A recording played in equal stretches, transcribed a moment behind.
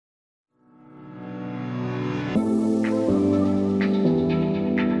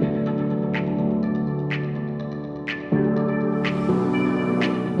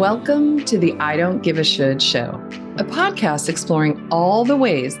Welcome to the I Don't Give a Should show, a podcast exploring all the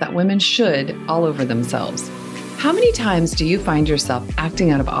ways that women should all over themselves. How many times do you find yourself acting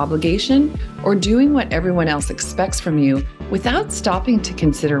out of obligation or doing what everyone else expects from you without stopping to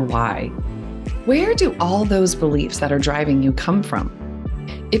consider why? Where do all those beliefs that are driving you come from?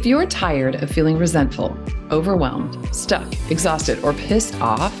 If you're tired of feeling resentful, overwhelmed, stuck, exhausted, or pissed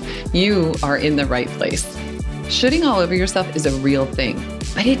off, you are in the right place. Shoulding all over yourself is a real thing,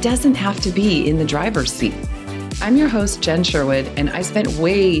 but it doesn't have to be in the driver's seat. I'm your host, Jen Sherwood, and I spent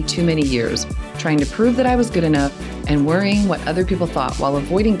way too many years trying to prove that I was good enough and worrying what other people thought while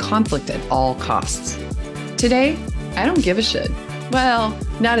avoiding conflict at all costs. Today, I don't give a should. Well,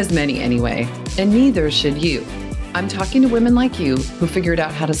 not as many anyway, and neither should you. I'm talking to women like you who figured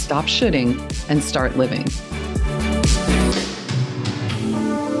out how to stop shoulding and start living.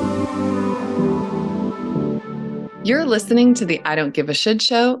 You're listening to the I Don't Give a Should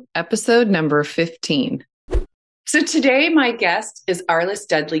show, episode number 15. So today, my guest is Arliss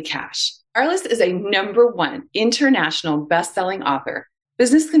Dudley Cash. Arliss is a #1 international best-selling author,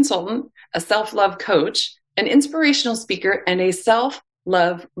 business consultant, a self-love coach, an inspirational speaker, and a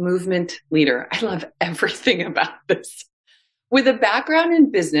self-love movement leader. I love everything about this. With a background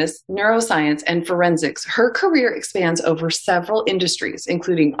in business, neuroscience, and forensics, her career expands over several industries,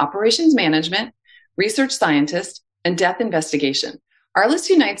 including operations management, research scientist, and death investigation. Arliss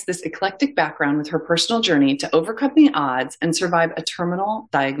unites this eclectic background with her personal journey to overcome the odds and survive a terminal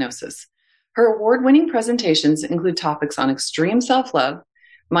diagnosis. Her award-winning presentations include topics on extreme self-love,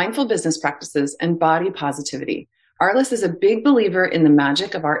 mindful business practices, and body positivity. Arliss is a big believer in the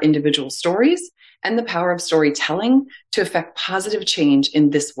magic of our individual stories and the power of storytelling to affect positive change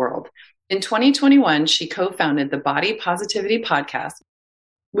in this world. In 2021, she co-founded the Body Positivity Podcast,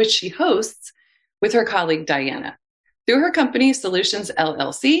 which she hosts with her colleague Diana. Through her company, Solutions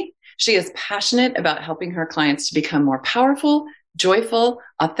LLC, she is passionate about helping her clients to become more powerful, joyful,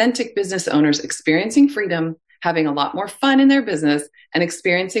 authentic business owners experiencing freedom, having a lot more fun in their business, and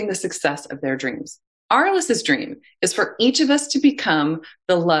experiencing the success of their dreams. Arliss's dream is for each of us to become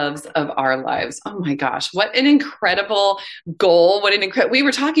the loves of our lives. Oh my gosh, what an incredible goal. We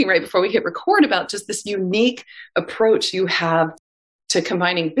were talking right before we hit record about just this unique approach you have to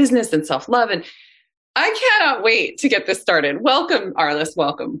combining business and self-love. And I cannot wait to get this started. Welcome, Arliss.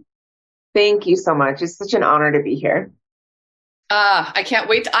 Welcome. Thank you so much. It's such an honor to be here. I can't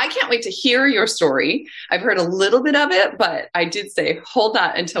wait to hear your story. I've heard a little bit of it, but I did say, hold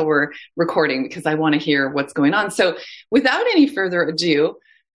that until we're recording because I want to hear what's going on. So without any further ado,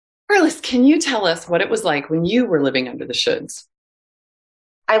 Arliss, can you tell us what it was like when you were living under the shoulds?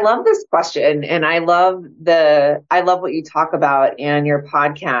 I love this question, and I love what you talk about in your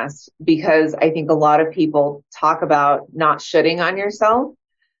podcast, because I think a lot of people talk about not shoulding on yourself,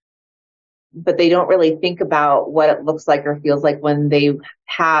 but they don't really think about what it looks like or feels like when they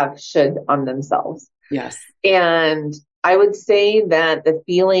have should on themselves. Yes. And I would say that the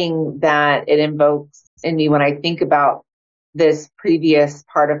feeling that it invokes in me when I think about this previous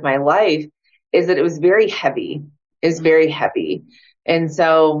part of my life is that it was very heavy. And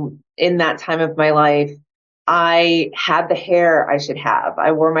so in that time of my life, I had the hair I should have.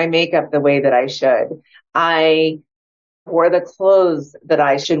 I wore my makeup the way that I should. I wore the clothes that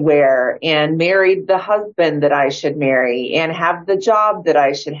I should wear and married the husband that I should marry and have the job that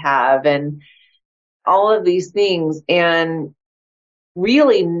I should have and all of these things. And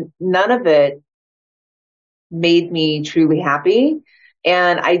really none of it made me truly happy.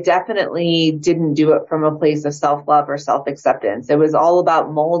 And I definitely didn't do it from a place of self-love or self-acceptance. It was all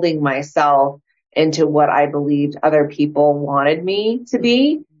about molding myself into what I believed other people wanted me to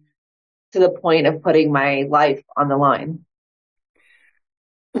be, to the point of putting my life on the line.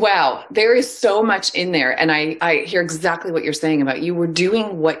 Wow, there is so much in there. And I hear exactly what you're saying about you were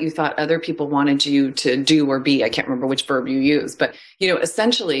doing what you thought other people wanted you to do or be. I can't remember which verb you used, but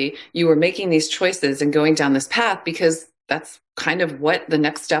essentially you were making these choices and going down this path because that's kind of what the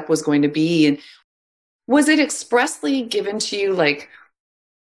next step was going to be. And was it expressly given to you, like,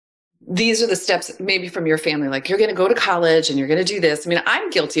 these are the steps maybe from your family, like you're going to go to college and you're going to do this? I mean, I'm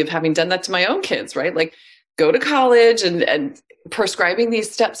guilty of having done that to my own kids, right? Like go to college and prescribing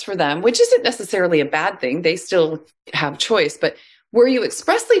these steps for them, which isn't necessarily a bad thing. They still have choice. But were you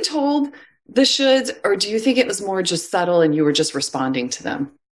expressly told the shoulds, or do you think it was more just subtle and you were just responding to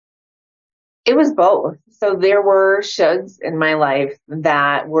them? It was both. So there were shoulds in my life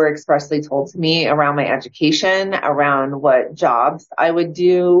that were expressly told to me around my education, around what jobs I would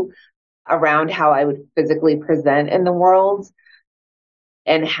do, around how I would physically present in the world,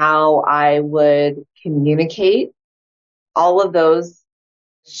 and how I would communicate. All of those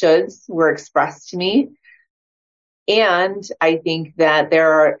shoulds were expressed to me. And I think that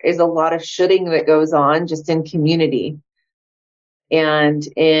is a lot of shoulding that goes on just in community and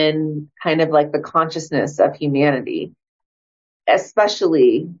in kind of like the consciousness of humanity,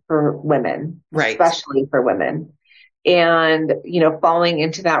 especially for women, Right. especially for women. And, falling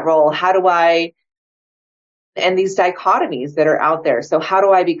into that role, and these dichotomies that are out there. So how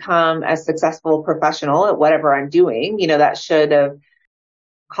do I become a successful professional at whatever I'm doing? That should have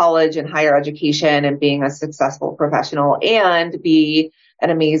college and higher education and being a successful professional and be an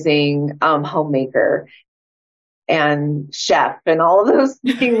amazing homemaker and chef and all of those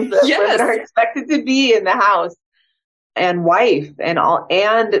things that Yes. women are expected to be in the house, and wife and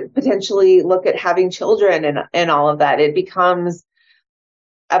potentially look at having children and all of that. It becomes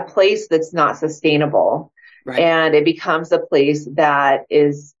a place that's not sustainable. Right. And it becomes a place that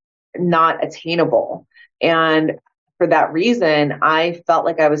is not attainable. And for that reason, I felt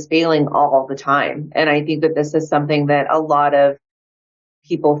like I was failing all the time. And I think that this is something that a lot of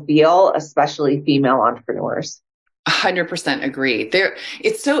people feel, especially female entrepreneurs. 100% agree.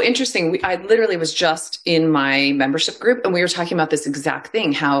 It's so interesting. I literally was just in my membership group and we were talking about this exact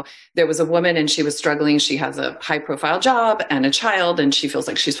thing, how there was a woman and she was struggling. She has a high profile job and a child and she feels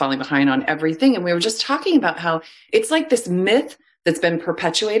like she's falling behind on everything. And we were just talking about how it's like this myth that's been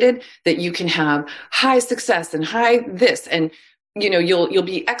perpetuated that you can have high success and high this, and you'll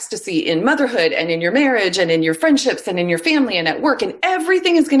be ecstasy in motherhood and in your marriage and in your friendships and in your family and at work, and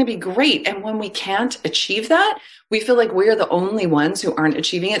everything is going to be great. And when we can't achieve that, we feel like we're the only ones who aren't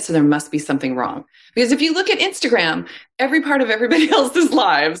achieving it. So there must be something wrong. Because if you look at Instagram, every part of everybody else's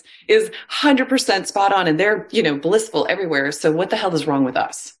lives is 100% spot on and they're, blissful everywhere. So what the hell is wrong with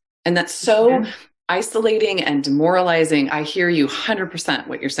us? And that's so isolating and demoralizing. I hear you 100%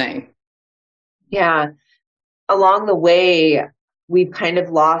 what you're saying. Yeah. Along the way, we've kind of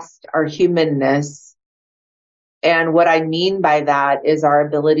lost our humanness. And what I mean by that is our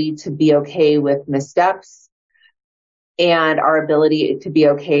ability to be okay with missteps and our ability to be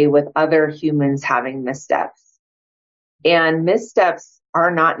okay with other humans having missteps. And missteps are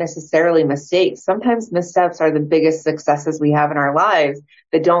not necessarily mistakes. Sometimes missteps are the biggest successes we have in our lives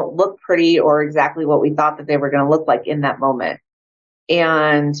that don't look pretty or exactly what we thought that they were going to look like in that moment.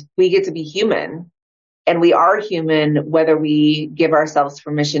 And we get to be human. And we are human, whether we give ourselves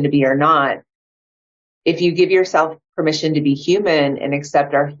permission to be or not. If you give yourself permission to be human and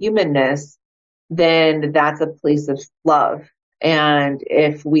accept our humanness, then that's a place of love. And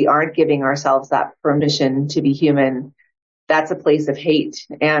if we aren't giving ourselves that permission to be human, that's a place of hate.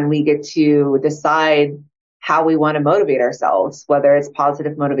 And we get to decide how we want to motivate ourselves, whether it's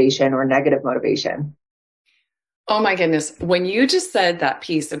positive motivation or negative motivation. Oh my goodness. When you just said that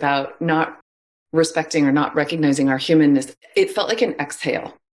piece about not respecting or not recognizing our humanness, it felt like an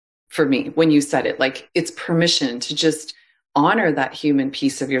exhale for me when you said it. Like it's permission to just honor that human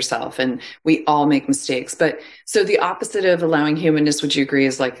piece of yourself. And we all make mistakes. But so the opposite of allowing humanness, would you agree,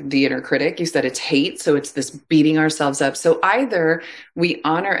 is like the inner critic? You said it's hate. So it's this beating ourselves up. So either we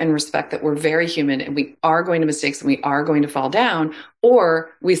honor and respect that we're very human and we are going to mistakes and we are going to fall down,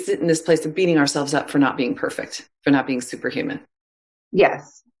 or we sit in this place of beating ourselves up for not being perfect, for not being superhuman.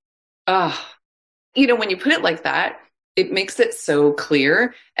 Yes. When you put it like that, it makes it so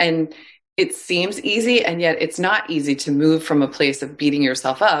clear and it seems easy, and yet it's not easy to move from a place of beating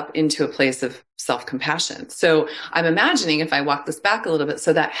yourself up into a place of self-compassion. So I'm imagining, if I walk this back a little bit,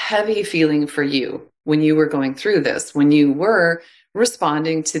 so that heavy feeling for you when you were going through this, when you were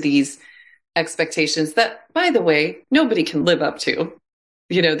responding to these expectations that, by the way, nobody can live up to,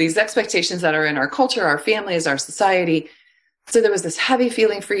 these expectations that are in our culture, our families, our society. So there was this heavy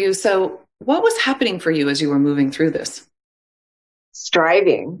feeling for you. So what was happening for you as you were moving through this?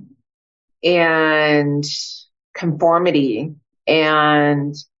 Striving and conformity.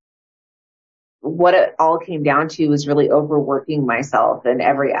 And what it all came down to was really overworking myself in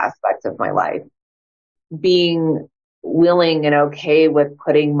every aspect of my life. Being willing and okay with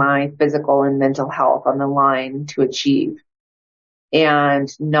putting my physical and mental health on the line to achieve. And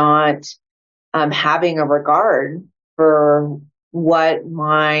not having a regard for what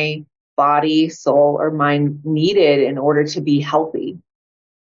my body, soul, or mind needed in order to be healthy.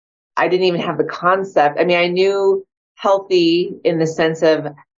 I didn't even have the concept. I mean, I knew healthy in the sense of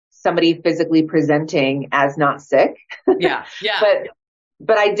somebody physically presenting as not sick. Yeah.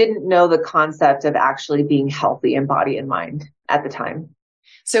 But I didn't know the concept of actually being healthy in body and mind at the time.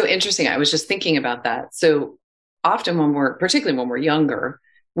 So interesting. I was just thinking about that. So often particularly when we're younger,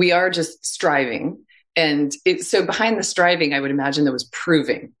 we are just striving. So behind the striving, I would imagine there was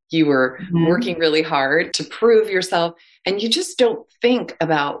proving. You were Mhm. working really hard to prove yourself, and you just don't think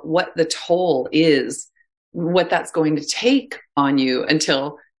about what the toll is, what that's going to take on you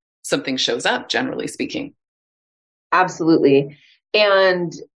until something shows up, generally speaking. Absolutely.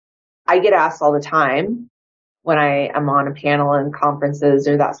 And I get asked all the time when I am on a panel and conferences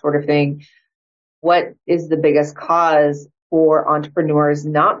or that sort of thing, what is the biggest cause for entrepreneurs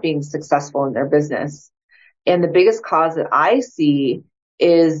not being successful in their business? And the biggest cause that I see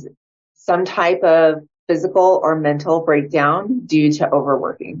is some type of physical or mental breakdown due to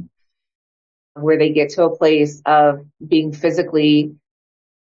overworking, where they get to a place of being physically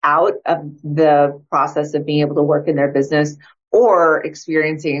out of the process of being able to work in their business or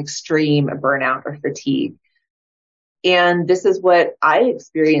experiencing extreme burnout or fatigue. And this is what I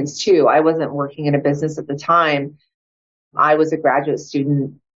experienced too. I wasn't working in a business at the time. I was a graduate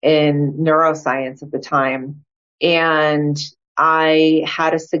student in neuroscience at the time. And I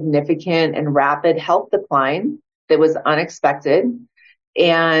had a significant and rapid health decline that was unexpected.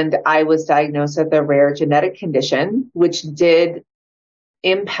 And I was diagnosed with a rare genetic condition, which did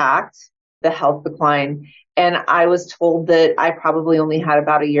impact the health decline. And I was told that I probably only had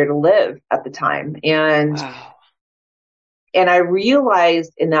about a year to live at the time. Wow. And I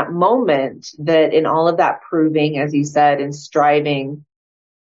realized in that moment that in all of that proving, as you said, and striving,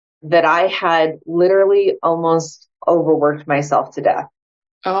 that I had literally almost overworked myself to death.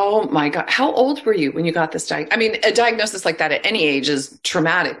 Oh my God. How old were you when you got this diagnosis? I mean, a diagnosis like that at any age is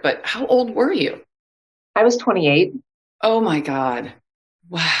traumatic, but how old were you? I was 28. Oh my God.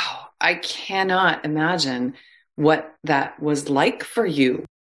 Wow. I cannot imagine what that was like for you.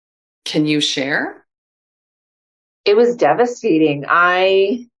 Can you share? It was devastating.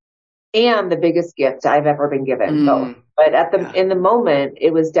 I am the biggest gift I've ever been given, both. But Yeah. in the moment,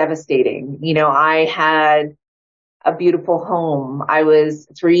 it was devastating. You know, I had a beautiful home. I was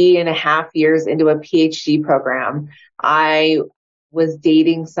 3.5 years into a PhD program. I was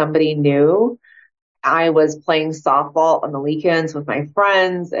dating somebody new. I was playing softball on the weekends with my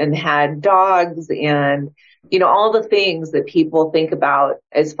friends and had dogs and, you know, all the things that people think about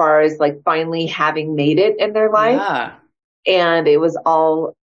as far as like finally having made it in their life. Yeah. And it was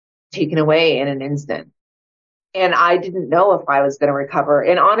all taken away in an instant. And I didn't know if I was going to recover.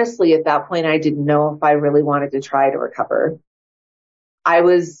 And honestly, at that point, I didn't know if I really wanted to try to recover. I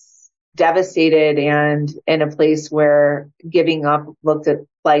was devastated and in a place where giving up looked at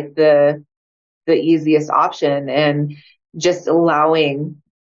like the easiest option and just allowing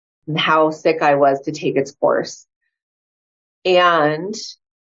how sick I was to take its course. And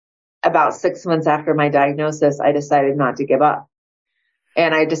about 6 months after my diagnosis, I decided not to give up.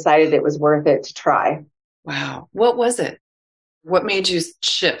 And I decided it was worth it to try. Wow. What was it? What made you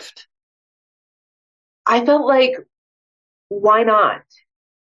shift? I felt like, why not?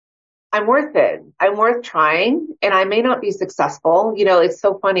 I'm worth it. I'm worth trying, and I may not be successful. You know, it's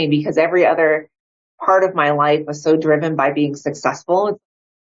so funny because every other part of my life was so driven by being successful.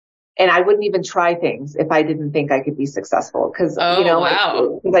 And I wouldn't even try things if I didn't think I could be successful because, you know,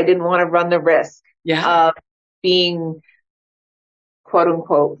 Wow. because I didn't want to run the risk Yeah. of being quote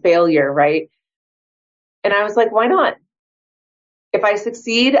unquote failure. Right. And I was like, why not? If I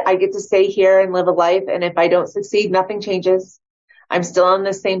succeed, I get to stay here and live a life. And if I don't succeed, nothing changes. I'm still in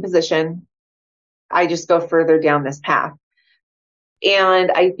the same position. I just go further down this path.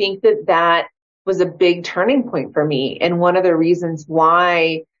 And I think that that was a big turning point for me. And one of the reasons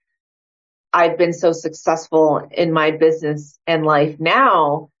why I've been so successful in my business and life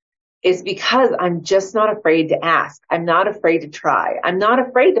now is because I'm just not afraid to ask. I'm not afraid to try. I'm not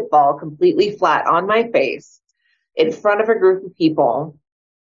afraid to fall completely flat on my face in front of a group of people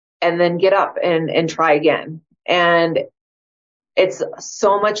and then get up and try again. And it's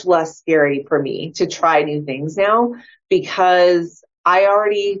so much less scary for me to try new things now because I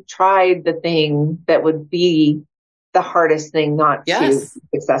already tried the thing that would be the hardest thing not to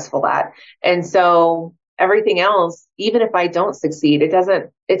be successful at. And so everything else, even if I don't succeed,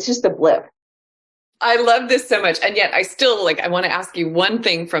 it's just a blip. I love this so much. And yet I still I want to ask you one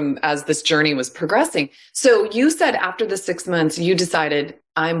thing from as this journey was progressing. So you said after the 6 months, you decided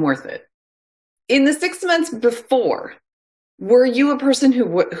I'm worth it. In the 6 months before, were you a person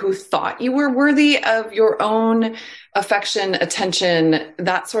who thought you were worthy of your own affection, attention,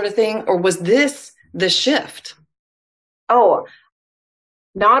 that sort of thing? Or was this the shift? Oh,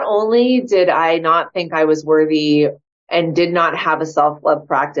 not only did I not think I was worthy and did not have a self-love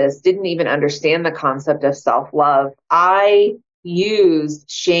practice, didn't even understand the concept of self-love, I used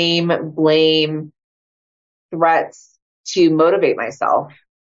shame, blame, threats to motivate myself.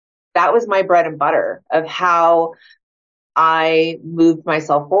 that was my bread and butter of how I moved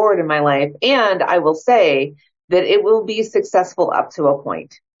myself forward in my life. And I will say that it will be successful up to a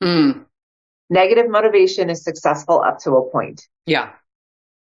point. Mm. Negative motivation is successful up to a point. Yeah.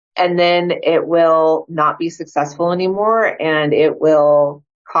 And then it will not be successful anymore, and it will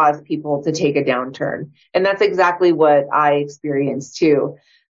cause people to take a downturn. And that's exactly what I experienced too.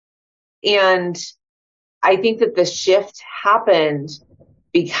 And I think that the shift happened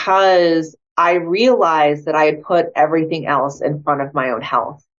because I realized that I had put everything else in front of my own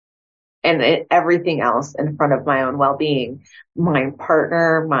health and everything else in front of my own well-being, my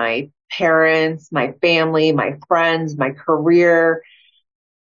partner, my parents, my family, my friends, my career,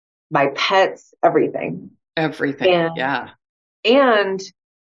 my pets, everything. Everything. Yeah. And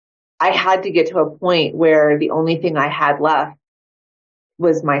I had to get to a point where the only thing I had left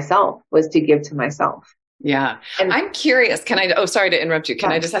was myself, was to give to myself. Yeah. And I'm curious. Sorry to interrupt you.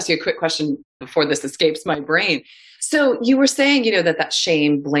 Can I just ask you a quick question before this escapes my brain? So you were saying, that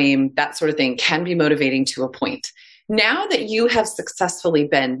shame, blame, that sort of thing can be motivating to a point. Now that you have successfully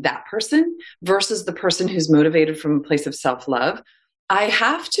been that person versus the person who's motivated from a place of self-love, I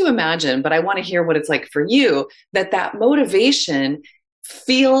have to imagine, but I want to hear what it's like for you, that motivation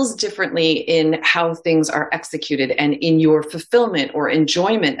feels differently in how things are executed and in your fulfillment or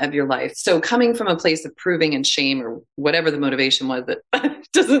enjoyment of your life. So coming from a place of proving and shame or whatever the motivation was, that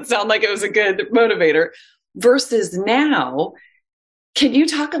doesn't sound like it was a good motivator, versus now, can you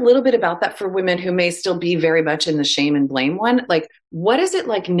talk a little bit about that for women who may still be very much in the shame and blame one? Like, what is it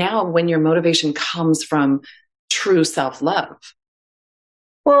like now when your motivation comes from true self-love?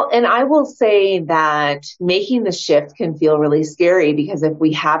 Well, and I will say that making the shift can feel really scary, because if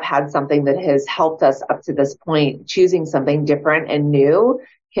we have had something that has helped us up to this point, choosing something different and new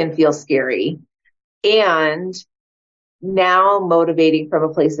can feel scary. And now motivating from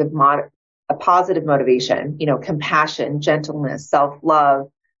a place of a positive motivation, compassion, gentleness,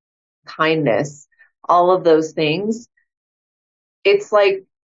 self-love, kindness, all of those things, it's like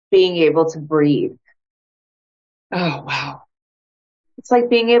being able to breathe. Oh, wow. It's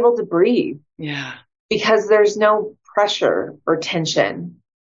like being able to breathe. Yeah. Because there's no pressure or tension.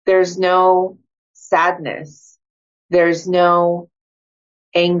 There's no sadness. There's no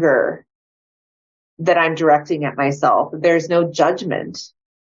anger that I'm directing at myself. There's no judgment.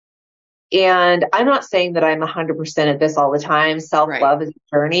 And I'm not saying that I'm 100% at this all the time. Self-love is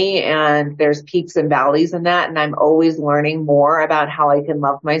a journey, and there's peaks and valleys in that. And I'm always learning more about how I can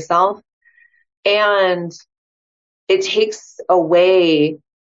love myself. And it takes away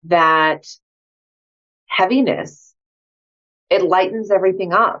that heaviness. It lightens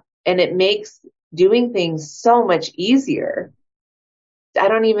everything up, and it makes doing things so much easier. I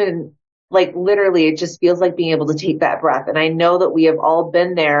don't even, literally, it just feels like being able to take that breath. And I know that we have all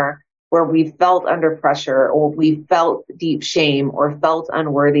been there where we felt under pressure, or we felt deep shame, or felt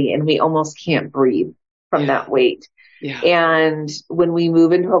unworthy, and we almost can't breathe from that weight. Yeah. And when we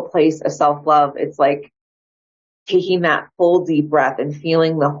move into a place of self-love, it's like taking that full deep breath and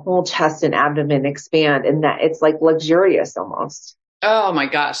feeling the whole chest and abdomen expand, and that it's like luxurious almost. Oh my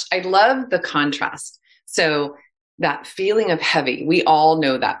gosh. I love the contrast. So that feeling of heavy, we all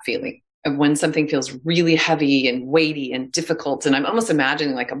know that feeling of when something feels really heavy and weighty and difficult. And I'm almost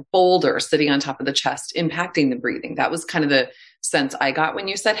imagining like a boulder sitting on top of the chest, impacting the breathing. That was kind of the sense I got when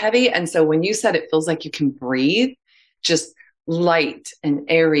you said heavy. And so when you said it feels like you can breathe, just light and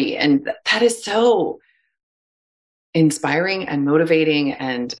airy, and that is so inspiring and motivating.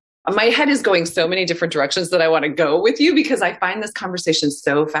 And my head is going so many different directions that I want to go with you, because I find this conversation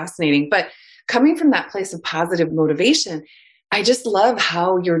so fascinating. But coming from that place of positive motivation, I just love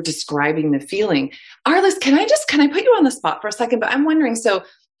how you're describing the feeling. Arliss, can I put you on the spot for a second? But I'm wondering, so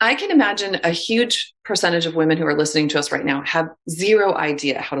I can imagine a huge percentage of women who are listening to us right now have zero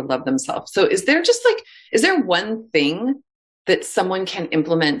idea how to love themselves. So is there one thing that someone can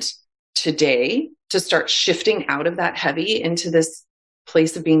implement today to start shifting out of that heavy into this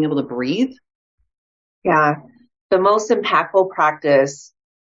place of being able to breathe? Yeah. The most impactful practice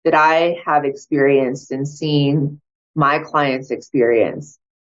that I have experienced and seen my clients experience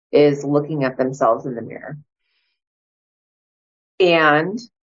is looking at themselves in the mirror and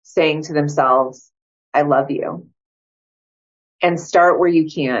saying to themselves, I love you. And start where you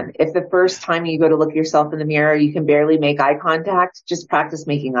can. If the first time you go to look yourself in the mirror, you can barely make eye contact, just practice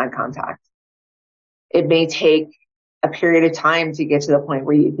making eye contact. It may take a period of time to get to the point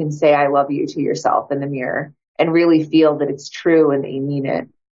where you can say, I love you to yourself in the mirror and really feel that it's true and that you mean it.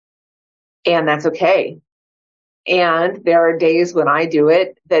 And that's okay. And there are days when I do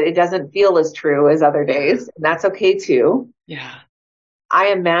it that it doesn't feel as true as other days. And that's okay too. Yeah. I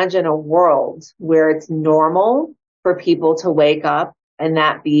imagine a world where it's normal for people to wake up and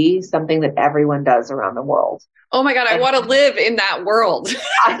that be something that everyone does around the world. Oh my God, I want to live in that world.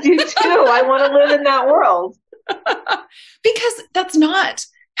 I do too. I want to live in that world. Because that's not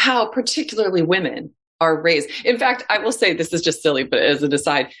how particularly women are raised. In fact, I will say this is just silly, but as an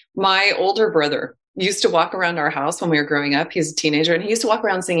aside, my older brother used to walk around our house when we were growing up. He's a teenager, and he used to walk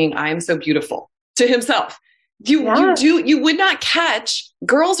around singing, "I am so beautiful" to himself. You would not catch.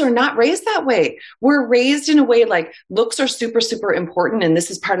 Girls are not raised that way. We're raised in a way like looks are super, super important. And this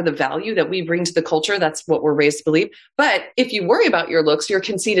is part of the value that we bring to the culture. That's what we're raised to believe. But if you worry about your looks, you're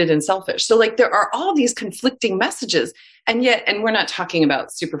conceited and selfish. So like there are all these conflicting messages. And yet, and we're not talking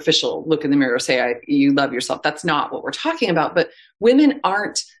about superficial look in the mirror, say you love yourself. That's not what we're talking about. But women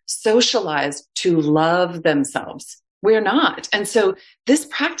aren't socialized to love themselves. We're not. And so this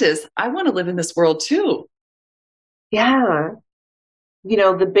practice, I want to live in this world too. Yeah.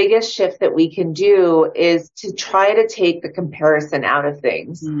 The biggest shift that we can do is to try to take the comparison out of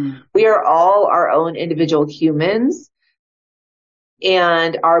things. We are all our own individual humans,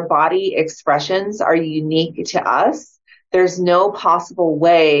 and our body expressions are unique to us. There's no possible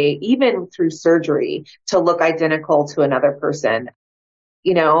way, even through surgery, to look identical to another person.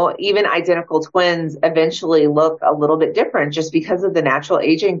 Even identical twins eventually look a little bit different just because of the natural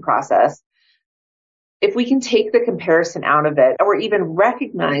aging process. If we can take the comparison out of it or even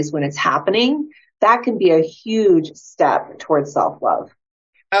recognize when it's happening, that can be a huge step towards self-love.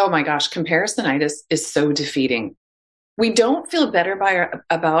 Oh my gosh, comparisonitis is so defeating. We don't feel better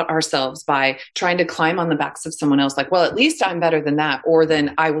about ourselves by trying to climb on the backs of someone else. Like, well, at least I'm better than that, or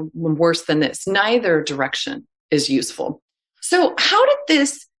then I'm worse than this. Neither direction is useful. So how did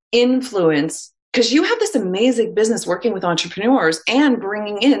this influence, because you have this amazing business working with entrepreneurs and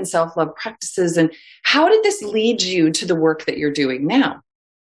bringing in self-love practices, and how did this lead you to the work that you're doing now?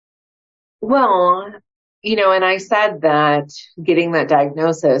 Well, and I said that getting that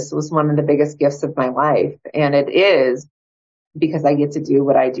diagnosis was one of the biggest gifts of my life. And it is, because I get to do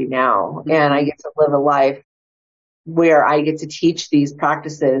what I do now. And I get to live a life where I get to teach these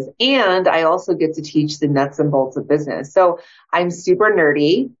practices. And I also get to teach the nuts and bolts of business. So I'm super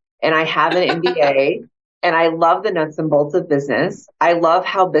nerdy and I have an MBA and I love the nuts and bolts of business. I love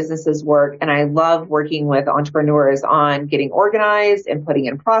how businesses work. And I love working with entrepreneurs on getting organized and putting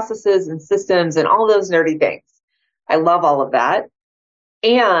in processes and systems and all those nerdy things. I love all of that.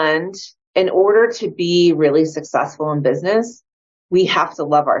 And in order to be really successful in business, we have to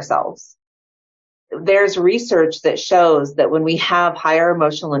love ourselves. There's research that shows that when we have higher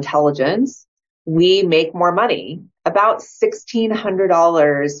emotional intelligence, we make more money, about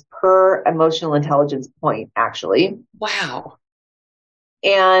 $1,600 per emotional intelligence point, actually. Wow.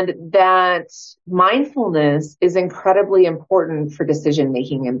 And that mindfulness is incredibly important for decision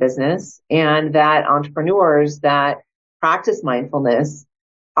making in business, and that entrepreneurs that practice mindfulness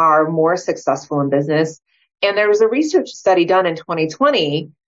are more successful in business. And there was a research study done in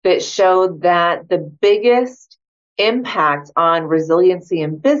 2020 that showed that the biggest impact on resiliency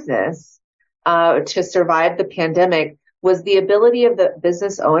in business to survive the pandemic was the ability of the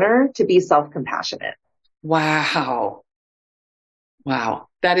business owner to be self-compassionate. Wow. Wow.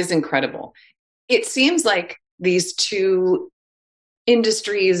 That is incredible. It seems like these two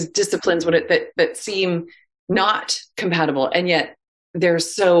industries, disciplines, that seem not compatible, and yet they're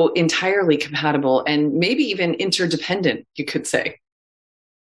so entirely compatible and maybe even interdependent, you could say.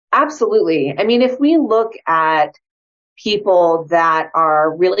 Absolutely. I mean, if we look at people that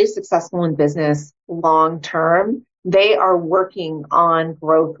are really successful in business long term, they are working on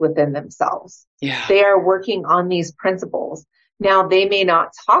growth within themselves. Yeah. They are working on these principles. Now, they may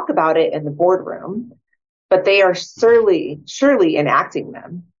not talk about it in the boardroom, but they are surely enacting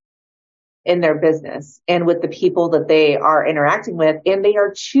them in their business and with the people that they are interacting with, and they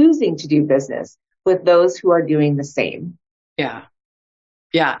are choosing to do business with those who are doing the same. Yeah.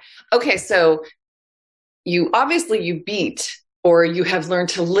 Yeah. Okay. So you beat, or you have learned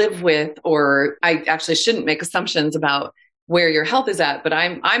to live with, or I actually shouldn't make assumptions about where your health is at, but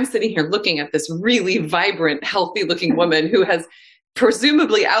I'm sitting here looking at this really vibrant, healthy looking woman who has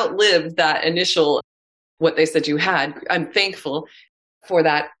presumably outlived that initial, what they said you had. I'm thankful for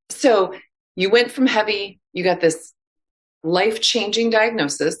that. So you went from heavy, you got this life-changing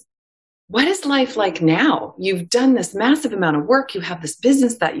diagnosis. What is life like now? You've done this massive amount of work. You have this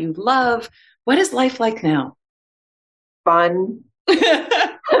business that you love. What is life like now? Fun.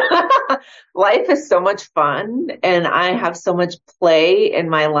 Life is so much fun, and I have so much play in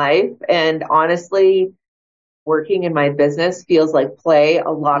my life. And honestly, working in my business feels like play a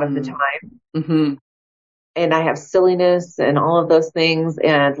lot of the time. Mm-hmm. and I have silliness and all of those things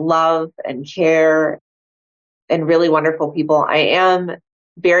and love and care and really wonderful people. I am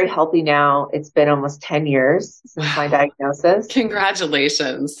very healthy now. It's been almost 10 years since my diagnosis.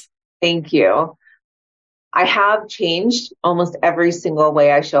 Congratulations. Thank you. I have changed almost every single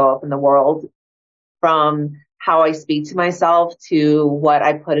way I show up in the world, from how I speak to myself to what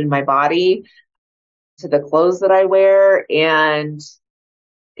I put in my body to the clothes that I wear and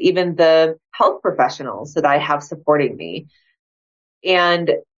even the health professionals that I have supporting me.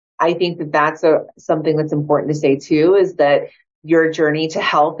 And I think that that's something that's important to say too, is that your journey to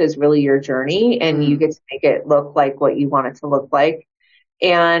health is really your journey and you get to make it look like what you want it to look like.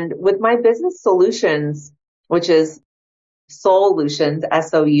 And with my business solutions, which is Soullutions,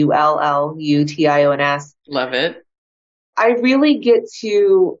 Soullutions. Love it. I really get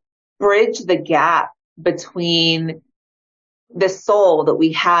to bridge the gap between the soul that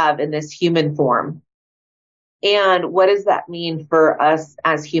we have in this human form. And what does that mean for us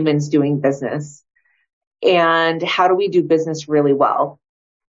as humans doing business? And how do we do business really well?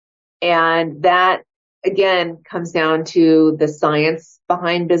 And that, again, comes down to the science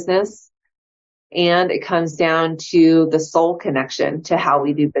behind business. And it comes down to the soul connection to how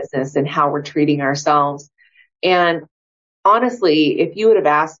we do business and how we're treating ourselves. And honestly, if you would have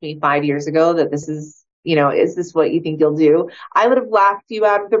asked me 5 years ago that this is, is this what you think you'll do? I would have laughed you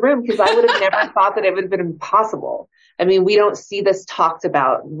out of the room because I would have never thought that it would have been impossible. I mean, we don't see this talked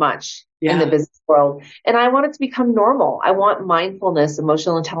about much in the business world. And I want it to become normal. I want mindfulness,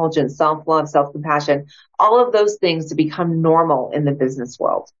 emotional intelligence, self-love, self-compassion, all of those things to become normal in the business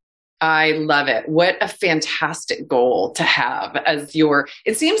world. I love it. What a fantastic goal to have as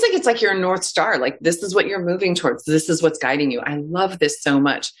it seems like it's like your North Star. Like this is what you're moving towards. This is what's guiding you. I love this so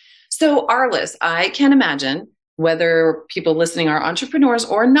much. So Arliss, I can imagine whether people listening are entrepreneurs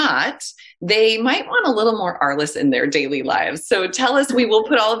or not, they might want a little more Arliss in their daily lives. So tell us, we will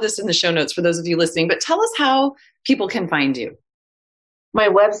put all of this in the show notes for those of you listening, but tell us how people can find you. My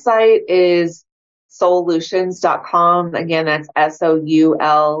website is soullutions.com. Again, that's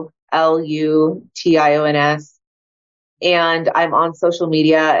Soullutions. And I'm on social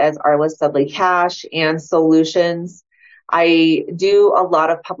media as Arliss Dudley Cash and Soullutions. I do a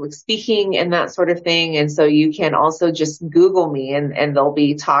lot of public speaking and that sort of thing. And so you can also just Google me and there'll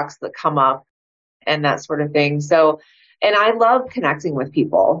be talks that come up and that sort of thing. So, and I love connecting with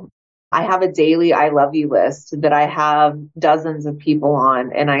people. I have a daily I love you list that I have dozens of people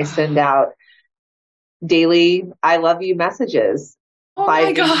on, and I send out daily I love you messages. Oh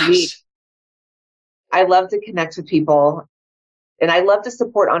my gosh. I love to connect with people and I love to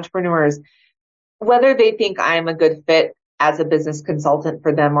support entrepreneurs, whether they think I'm a good fit as a business consultant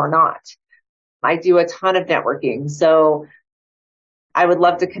for them or not. I do a ton of networking. So I would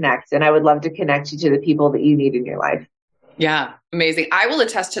love to connect, and I would love to connect you to the people that you need in your life. Yeah, amazing. I will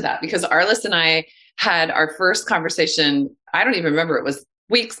attest to that because Arliss and I had our first conversation. I don't even remember. It was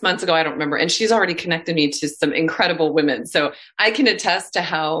weeks, months ago. I don't remember. And she's already connected me to some incredible women. So I can attest to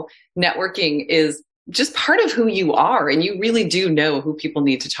how networking is just part of who you are. And you really do know who people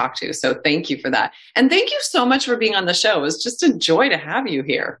need to talk to. So thank you for that. And thank you so much for being on the show. It was just a joy to have you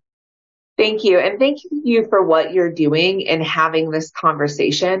here. Thank you. And thank you for what you're doing and having this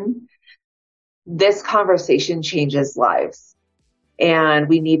conversation. This conversation changes lives. And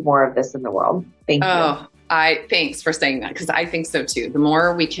we need more of this in the world. Thank you. Thanks for saying that, because I think so too. The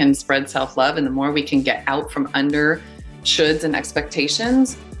more we can spread self-love and the more we can get out from under shoulds and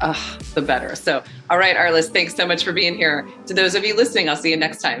expectations, the better. So, all right, Arliss, thanks so much for being here. To those of you listening, I'll see you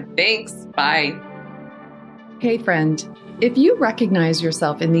next time. Thanks. Bye. Hey, friend, if you recognize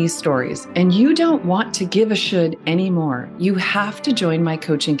yourself in these stories and you don't want to give a should anymore, you have to join my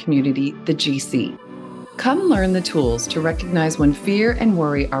coaching community, the GC. Come learn the tools to recognize when fear and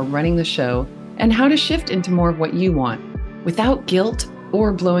worry are running the show and how to shift into more of what you want without guilt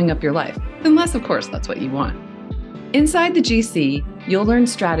or blowing up your life, unless, of course, that's what you want. Inside the GC, you'll learn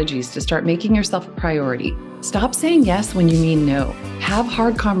strategies to start making yourself a priority. Stop saying yes when you mean no. Have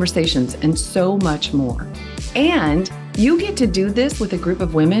hard conversations and so much more. And you get to do this with a group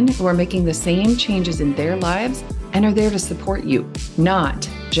of women who are making the same changes in their lives and are there to support you, not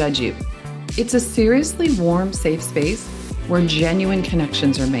judge you. It's a seriously warm, safe space where genuine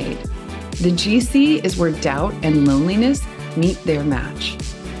connections are made. The GC is where doubt and loneliness meet their match.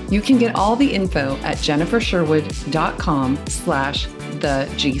 You can get all the info at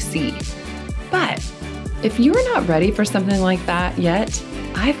jennifersherwood.com/thegc. But if you're not ready for something like that yet,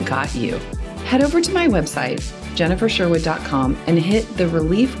 I've got you. Head over to my website, jennifersherwood.com, and hit the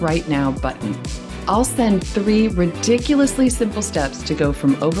Relief Right Now button. I'll send 3 ridiculously simple steps to go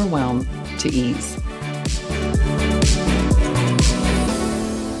from overwhelm to ease.